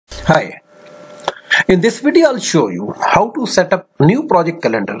Hi, in this video I'll show you how to set up new project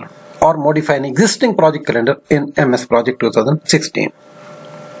calendar or modify an existing project calendar in MS Project 2016.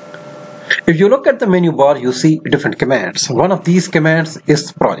 If you look at the menu bar, you see different commands. One of these commands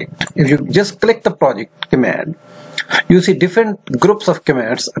is project. If you just click the project command, you see different groups of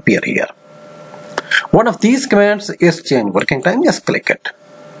commands appear here. One of these commands is change working time. Just click it.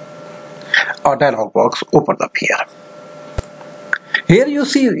 A dialog box opens up here. Here you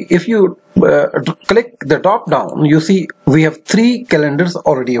see, if you click the drop down, you see we have 3 calendars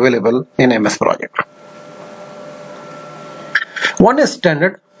already available in MS Project. One is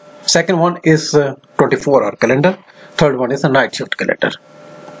standard, second one is 24-hour calendar, third one is a night shift calendar.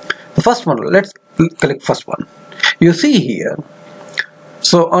 The first one, let's click first one. You see here,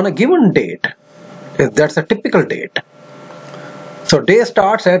 so on a given date, that's a typical date. So day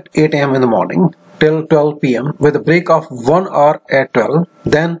starts at 8 AM in the morning till 12 PM with a break of 1 hour at 12,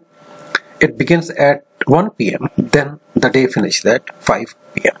 then it begins at 1 PM, then the day finishes at 5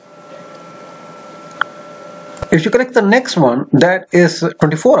 PM. If you click the next one, that is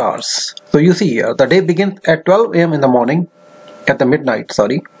 24 hours. So you see here the day begins at 12 AM in the morning, at the midnight,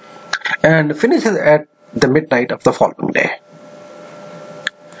 sorry, and finishes at the midnight of the following day.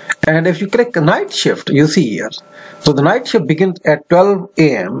 And if you click night shift, you see here, so the night shift begins at 12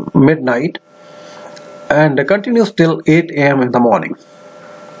 AM midnight and continues till 8 AM in the morning.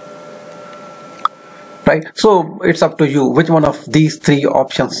 Right, so it's up to you which one of these 3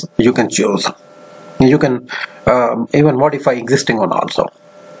 options you can choose. You can even modify existing one also.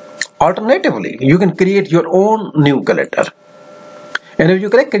 Alternatively, you can create your own new calendar. And if you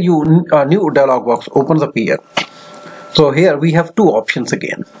click a new dialog box opens up here. So here we have 2 options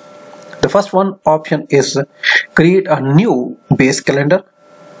again. The first one option is create a new base calendar.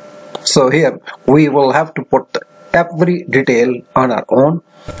 So here we will have to put every detail on our own.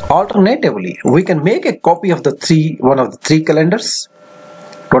 Alternatively, we can make a copy of one of the 3 calendars,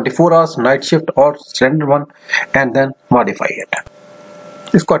 24 hours, night shift or standard one, and then modify it.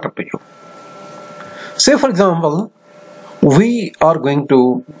 It's quite up to you. Say for example, we are going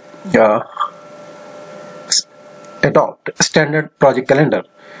to adopt standard project calendar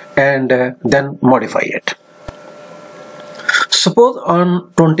and then modify it. Suppose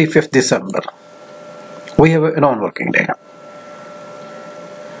on 25th December we have a non-working day,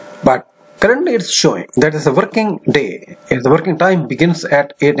 but currently it's showing that is a working day. The working time begins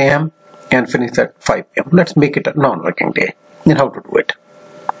at 8 AM and finishes at 5 PM. Let's make it a non-working day. And how to do it?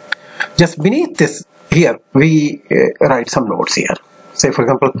 Just beneath this here we write some notes here. Say for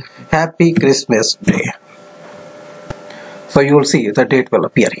example, Happy Christmas Day. So you will see the date will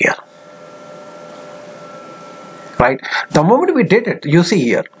appear here. Right? The moment we did it, you see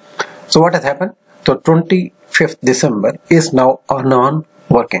here. So what has happened? So 25th December is now a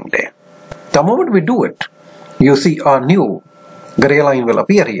non-working day. The moment we do it, you see a new gray line will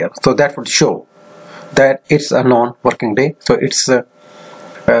appear here. So that would show that it's a non-working day. So it's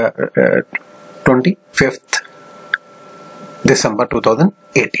 25th December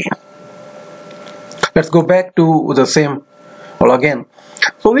 2018. Let's go back to the same again.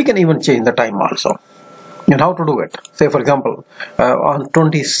 So we can even change the time also. And how to do it? Say for example, on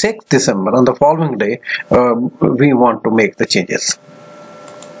 26th December, on the following day, we want to make the changes.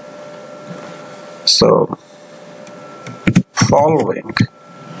 So following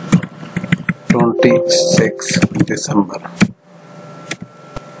 26th December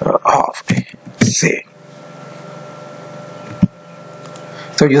half day, say.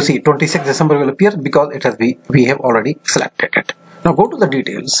 So you see 26th December will appear because it has we have already selected it. Now go to the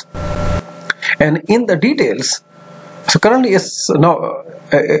details, and in the details, so currently it's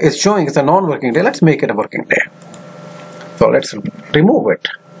showing it's a non-working day. Let's make it a working day. So let's remove it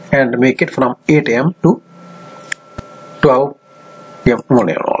and make it from 8 AM to 12 PM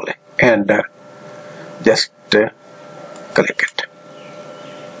only, and just click it.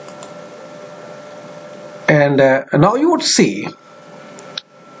 And now you would see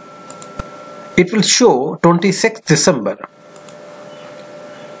it will show 26th December.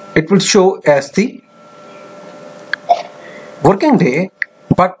 It will show as the working day,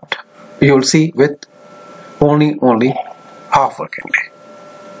 but you will see with only half working day.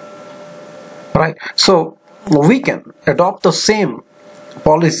 Right? So we can adopt the same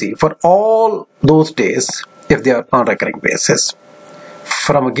policy for all those days if they are on a recurring basis.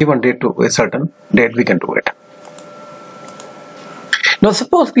 From a given date to a certain date we can do it. Now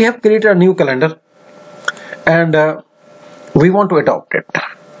suppose we have created a new calendar and we want to adopt it.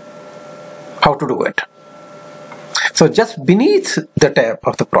 How to do it? So just beneath the tab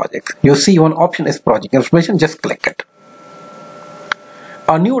of the project, you see one option is project information. Just click it.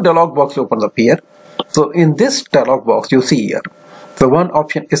 a new dialog box opens up here. So in this dialog box you see here, the one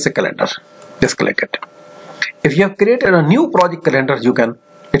option is the calendar. Just click it. If you have created a new project calendar,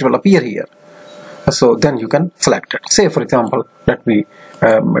 it will appear here. So then you can select it. Say for example, let me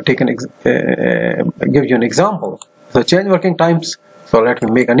give you an example. So change working times. So let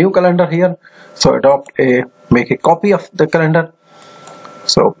me make a new calendar here. So make a copy of the calendar.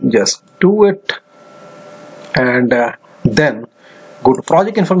 So just do it, and then go to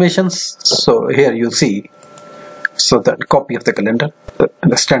project information. So here you see, so the copy of the calendar,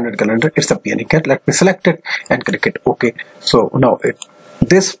 the standard calendar, it's appearing here. Let me select it and click it OK. So now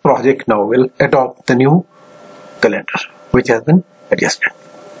this project now will adopt the new calendar which has been adjusted.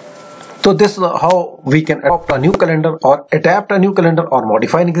 So this is how we can adopt a new calendar, or adapt a new calendar, or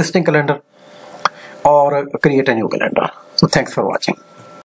modify an existing calendar, or create a new calendar. So thanks for watching.